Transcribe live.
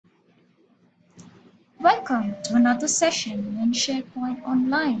Welcome to another session in SharePoint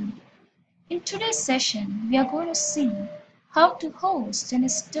Online. In today's session, we are going to see how to host an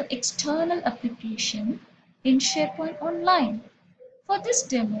external application in SharePoint Online. For this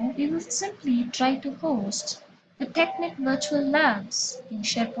demo, we will simply try to host the TechNet Virtual Labs in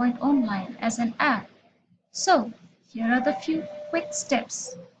SharePoint Online as an app. So, here are the few quick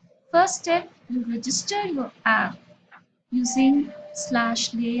steps. First step, you register your app using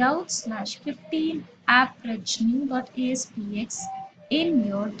 /layout/15 appregnew.aspx in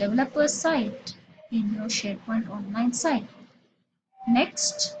your developer site in your SharePoint Online site.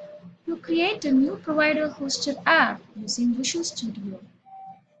 Next, you create a new provider hosted app using Visual Studio.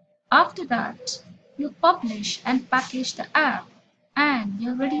 After that, you publish and package the app and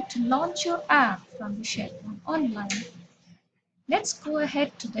you're ready to launch your app from the SharePoint Online. Let's go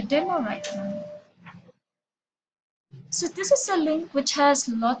ahead to the demo right now. So this is a link which has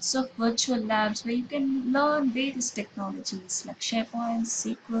lots of virtual labs where you can learn various technologies like SharePoint,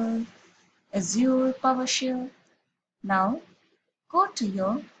 SQL, Azure, PowerShell. Now go to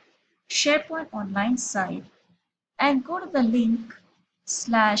your SharePoint Online site and go to the link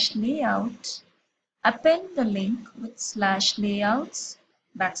 /layout, append the link with /15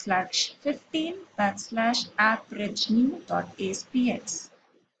 /appregnew.aspx.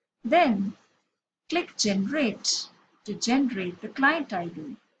 Then click Generate to generate the client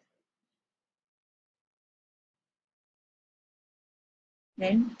ID.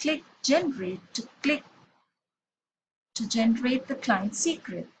 Then click Generate to generate the client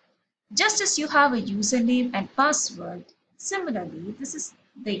secret. Just as you have a username and password, similarly, this is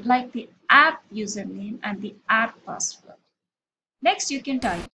like the app username and the app password. Next, you can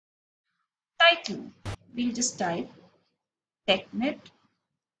type title. We'll just type TechNet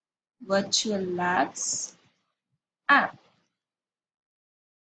Virtual Labs app.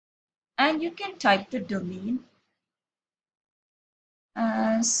 And you can type the domain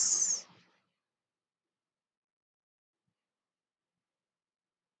as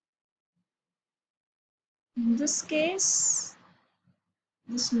in this case,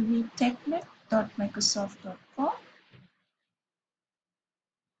 this will be technet.microsoft.com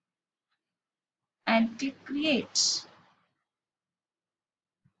and click Create.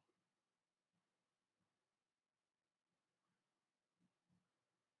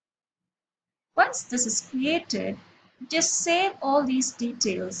 Once this is created, just save all these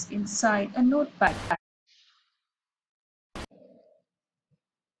details inside a notepad.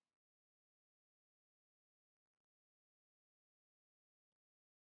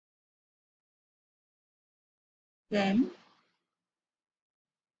 Then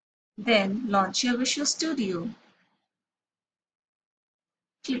launch your Visual Studio.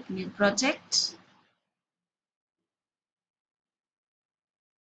 Click New Project.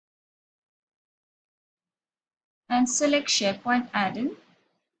 And select SharePoint add-in.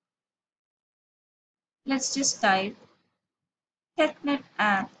 Let's just type TechNet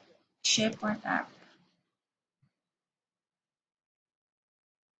app, SharePoint app.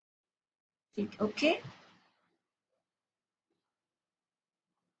 Click OK.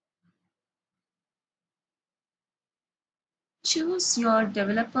 Choose your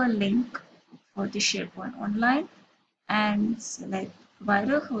developer link for the SharePoint Online and select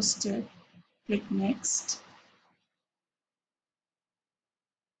Provider Hosted. Click Next.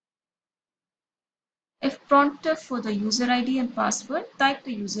 If prompted for the user ID and password, type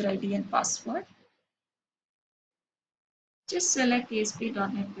the user ID and password. Just select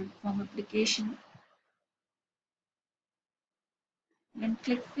ASP.NET Web Form Application and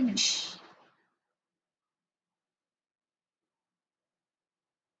click Finish.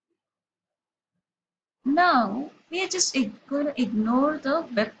 Now, we are just going to ignore the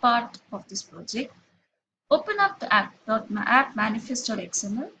web part of this project. Open up the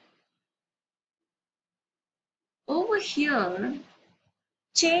app.manifest.xml. Over here,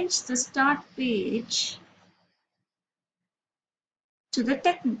 change the start page to the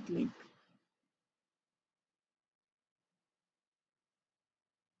TechNet link.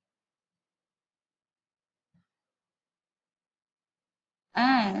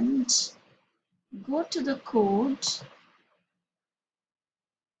 And go to the code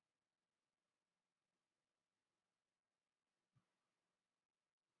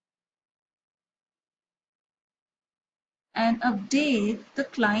and update the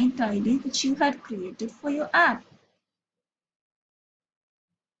client ID which you had created for your app.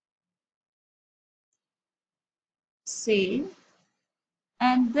 Save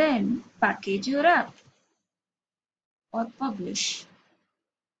and then package your app or publish.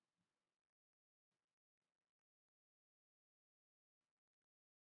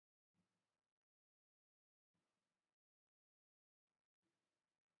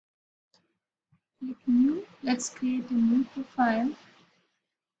 Click New. Let's create a new profile.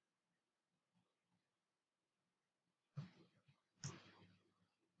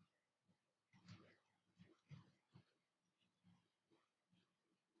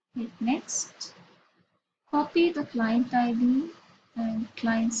 Click Next. Copy the client ID and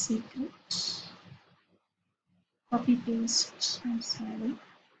client secret. Copy paste. I'm sorry.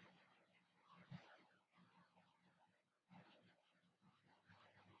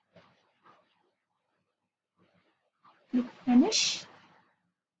 Click Finish.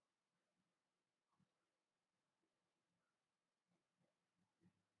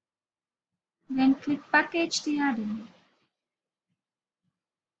 Then click Package the add-in.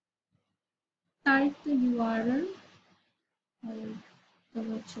 Type the URL of the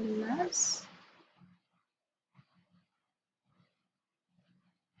virtual labs.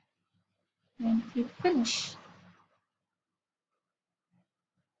 Then click Finish.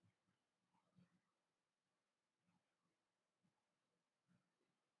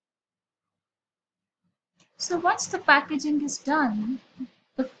 So once the packaging is done,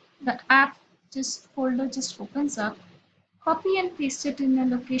 the app folder just opens up. Copy and paste it in a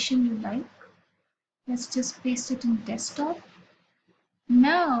location you like. Let's just paste it in desktop.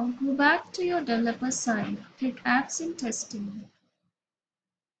 Now go back to your developer side, click Apps in Testing,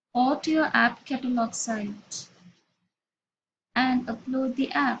 or to your app catalog site and upload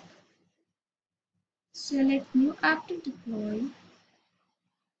the app. Select New App to deploy.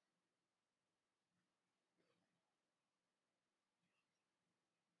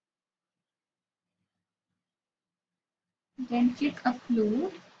 Then click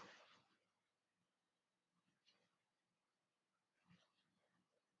Upload.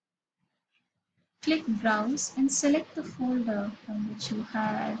 Click Browse and select the folder from which you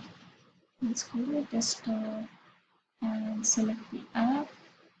had. Let's go to your desktop and select the app.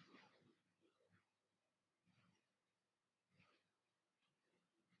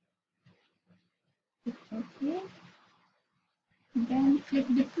 Click OK. Then click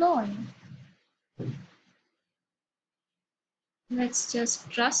Deploy. Let's just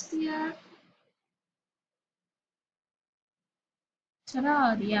trust the app.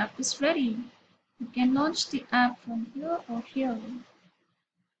 Ta-da! The app is ready. You can launch the app from here or here.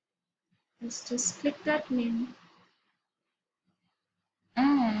 Let's just click that link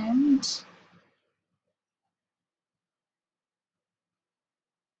and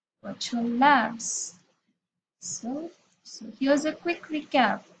virtual labs. So here's a quick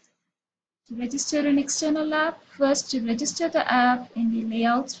recap. To register an external app, first you register the app in the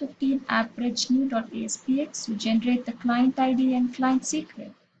layouts 15 app.new.aspx. You generate the client ID and client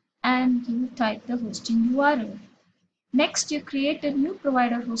secret, and you type the hosting URL. Next, you create a new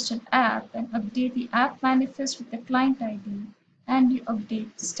provider-hosted app and update the app manifest with the client ID, and you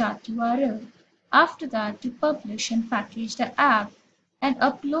update the start URL. After that, you publish and package the app and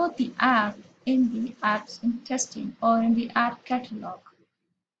upload the app in the apps in testing or in the app catalog.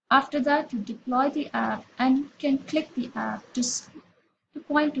 After that, you deploy the app and you can click the app to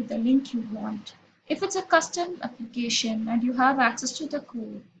point to the link you want. If it's a custom application and you have access to the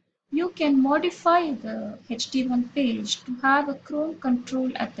code, you can modify the HT1 page to have a Chrome control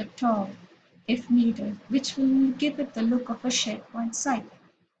at the top if needed, which will give it the look of a SharePoint site.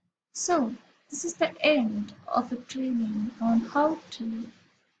 So, this is the end of a training on how to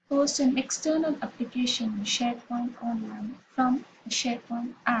host an external application in SharePoint Online from a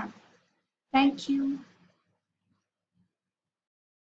SharePoint app. Thank you.